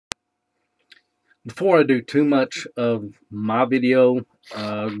Before I do too much of my video,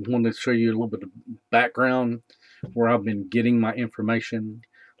 I want to show you a little bit of background where I've been getting my information.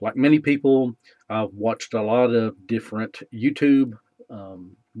 Like many people, I've watched a lot of different YouTube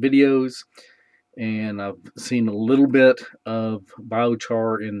videos, and I've seen a little bit of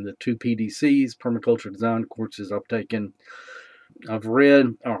biochar in the 2 PDCs, permaculture design courses I've taken. I've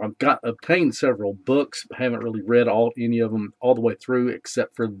read, or obtained several books, but haven't really read any of them all the way through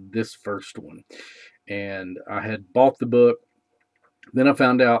except for this first one. And I had bought the book. Then I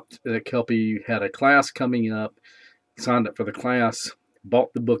found out that Kelpie had a class coming up, signed up for the class,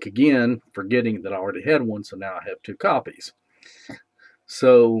 bought the book again, forgetting that I already had one, so now I have 2 copies.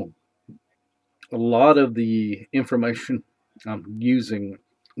 So a lot of the information I'm using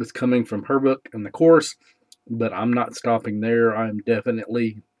is coming from her book and the course, but I'm not stopping there. I'm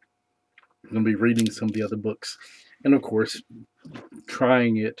definitely going to be reading some of the other books, and of course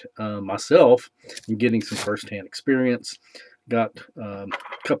trying it myself and getting some first-hand experience. Got a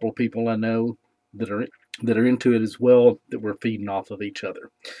couple of people I know that are into it as well, that we're feeding off of each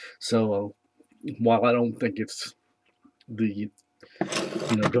other. So while I don't think it's the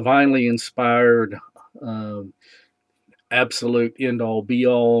divinely inspired absolute end-all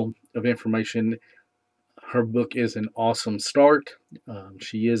be-all of information, her book is an awesome start.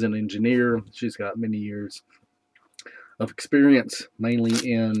 She is an engineer. She's got many years of experience, mainly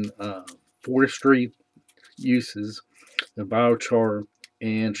in forestry uses of biochar,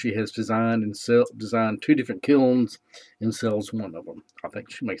 and she has designed 2 different kilns and sells one of them. I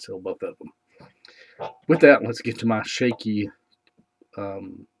think she may sell both of them. With that, let's get to my shaky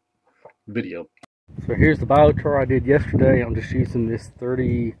video. So here's the biochar I did yesterday. I'm just using this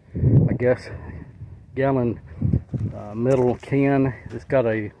 30, I guess, gallon metal can. It's got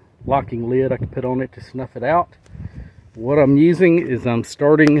a locking lid I can put on it to snuff it out. What I'm using is I'm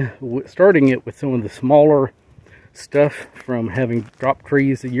starting it with some of the smaller stuff from having dropped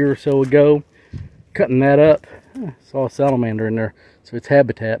trees a year or so ago, cutting that up. Saw a salamander in there, so it's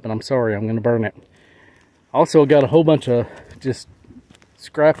habitat, but I'm sorry, I'm going to burn it. Also got a whole bunch of just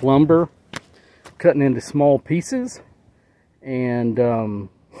scrap lumber, cutting into small pieces, and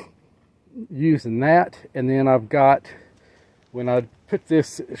using that. And then I've got, when I put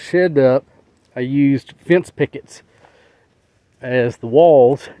this shed up, I used fence pickets as the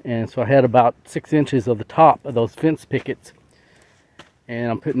walls, and so I had about 6 inches of the top of those fence pickets,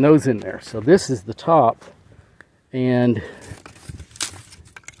 and I'm putting those in there. So this is the top, and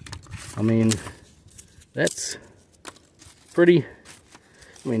I mean, that's pretty,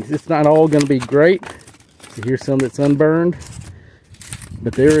 I mean, it's not all going to be great. Here's some that's unburned,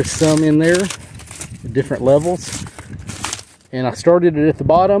 but there is some in there at different levels. And I started it at the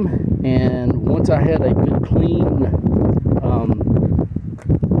bottom, and once I had a good clean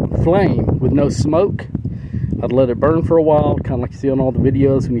flame with no smoke, I'd let it burn for a while, kind of like you see on all the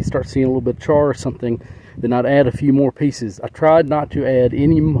videos. When you start seeing a little bit of char or something, then I'd add a few more pieces. I tried not to add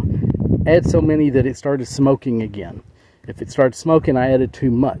so many that it started smoking again. If it started smoking, I added too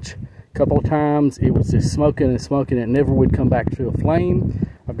much. A couple of times it was just smoking and smoking, it never would come back to a flame.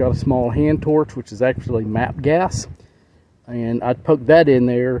 I've got a small hand torch, which is actually MAP gas, and I'd poke that in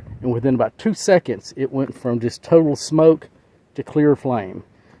there, and within about 2 seconds it went from just total smoke to clear flame.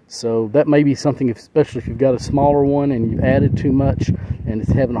 So that may be something, especially if you've got a smaller one and you've added too much and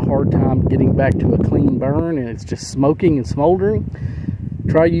it's having a hard time getting back to a clean burn and it's just smoking and smoldering.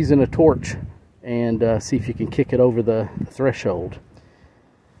 Try using a torch and see if you can kick it over the threshold.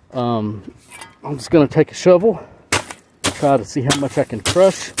 I'm just going to take a shovel, try to see how much I can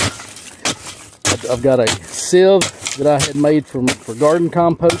crush. I've got a sieve that I had made for garden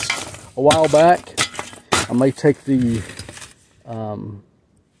compost a while back. I may take the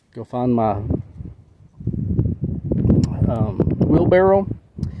go find my wheelbarrow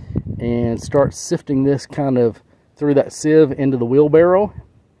and start sifting this kind of through that sieve into the wheelbarrow,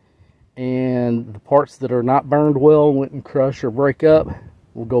 and the parts that are not burned well, wouldn't crush or break up,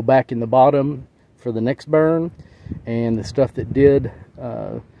 will go back in the bottom for the next burn, and the stuff that did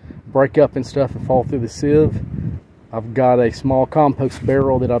break up and stuff and fall through the sieve, I've got a small compost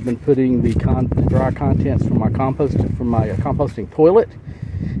barrel that I've been putting the dry contents from my composting toilet.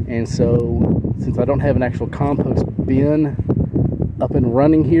 And so, since I don't have an actual compost bin up and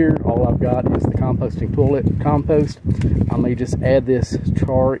running here, all I've got is the composting toilet compost. I may just add this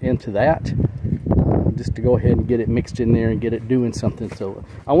char into that, just to go ahead and get it mixed in there and get it doing something. So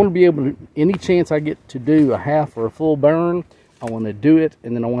I want to be able to, any chance I get to do a half or a full burn, I want to do it,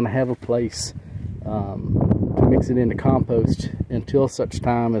 and then I want to have a place to mix it into compost until such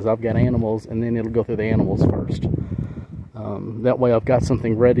time as I've got animals, and then it'll go through the animals first. That way I've got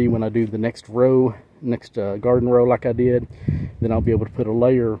something ready when I do the next row, next garden row like I did. Then I'll be able to put a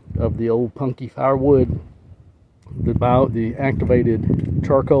layer of the old punky firewood. The activated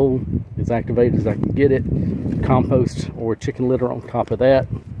charcoal, as activated as I can get it, compost or chicken litter on top of that,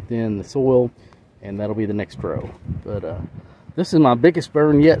 then the soil, and that'll be the next row. But this is my biggest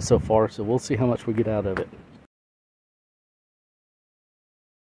burn yet so far, so we'll see how much we get out of it.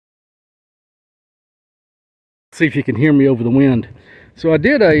 See if you can hear me over the wind. So I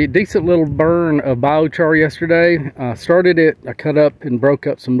did a decent little burn of biochar yesterday. Started it, I cut up and broke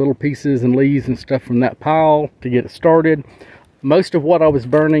up some little pieces and leaves and stuff from that pile to get it started. Most of what I was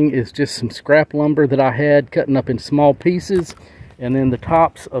burning is just some scrap lumber that I had cutting up in small pieces, and then the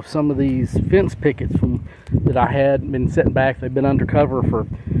tops of some of these fence pickets that I had been setting back. They've been undercover for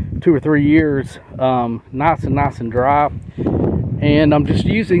 2 or 3 years, nice and dry. And I'm just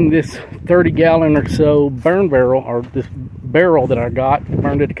using this 30-gallon or so burn barrel, or this barrel that I got,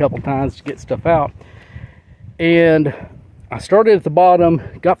 burned it a couple times to get stuff out. And I started at the bottom,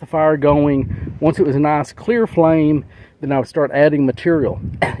 got the fire going. Once it was a nice clear flame, then I would start adding material.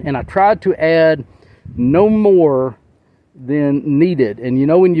 And I tried to add no more than needed. And you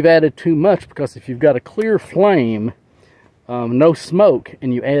know when you've added too much, because if you've got a clear flame, no smoke,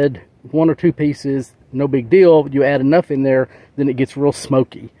 and you add 1 or 2 pieces, no big deal. You add enough in there, then it gets real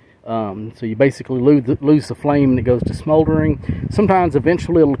smoky. So you basically lose the flame and it goes to smoldering. Sometimes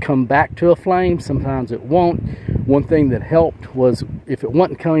eventually it'll come back to a flame, sometimes it won't. One thing that helped was if it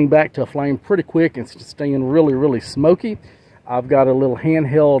wasn't coming back to a flame pretty quick and staying really smoky, I've got a little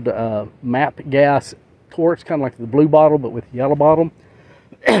handheld MAP gas torch, kind of like the blue bottle but with the yellow bottle.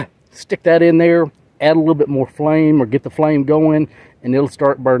 Stick that in there, add a little bit more flame or get the flame going, and it'll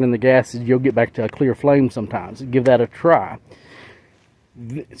start burning the gases. You'll get back to a clear flame sometimes. Give that a try.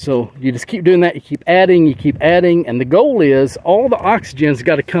 So you just keep doing that. You keep adding, and the goal is all the oxygen's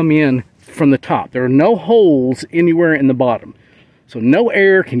got to come in from the top. There are no holes anywhere in the bottom. So no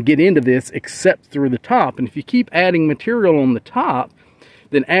air can get into this except through the top. And if you keep adding material on the top,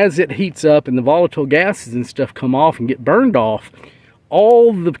 then as it heats up and the volatile gases and stuff come off and get burned off,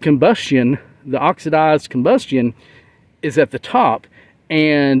 all the combustion, the oxidized combustion, is at the top,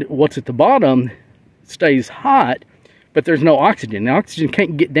 and what's at the bottom stays hot, but there's no oxygen. The oxygen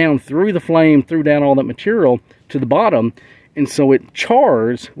can't get down through the flame, through down all that material to the bottom, and so it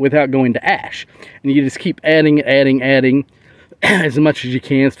chars without going to ash. And you just keep adding as much as you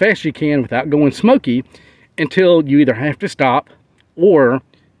can, as fast as you can, without going smoky, until you either have to stop or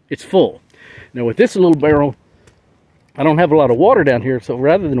it's full. Now with this little barrel, I don't have a lot of water down here, so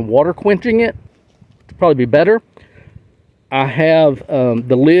rather than water quenching it, it'd probably be better, I have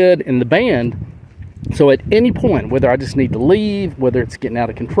the lid and the band, so at any point, whether I just need to leave, whether it's getting out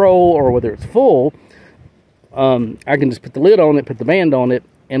of control, or whether it's full, I can just put the lid on it, put the band on it,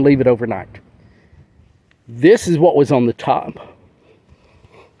 and leave it overnight. This is what was on the top.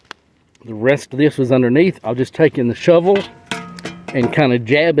 The rest of this was underneath. I'll just take in the shovel and kind of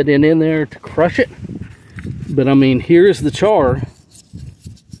jab it in there to crush it. But I mean, here's the char,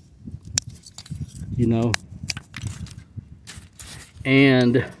 you know.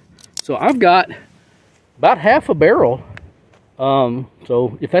 And so I've got about half a barrel.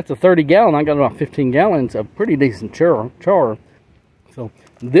 So if that's a 30-gallon, I got about 15 gallons of pretty decent char. So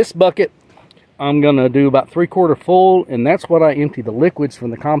this bucket, I'm gonna do about 3/4 full, and that's what I empty the liquids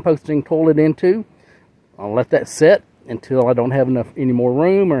from the composting toilet into. I'll let that set until I don't have any more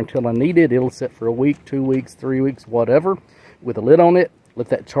room, or until I need it. It'll sit for a week, 2 weeks, 3 weeks, whatever, with a lid on it. Let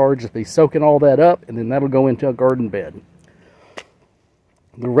that char just be soaking all that up, and then that'll go into a garden bed.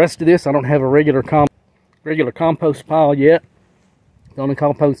 The rest of this, I don't have a regular compost pile yet. The only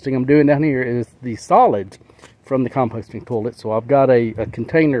composting I'm doing down here is the solids from the composting toilet. So I've got a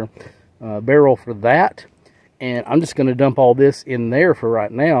container barrel for that, and I'm just going to dump all this in there for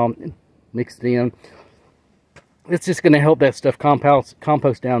right now, mixed in. It's just going to help that stuff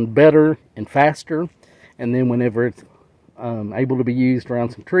compost down better and faster, and then whenever it's able to be used around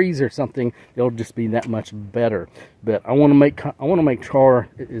some trees or something, it'll just be that much better. But I want to make char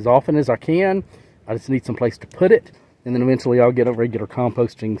as often as I can. I just need some place to put it, and then eventually I'll get a regular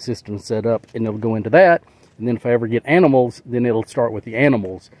composting system set up, and it'll go into that. And then if I ever get animals, then it'll start with the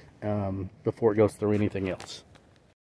animals before it goes through anything else.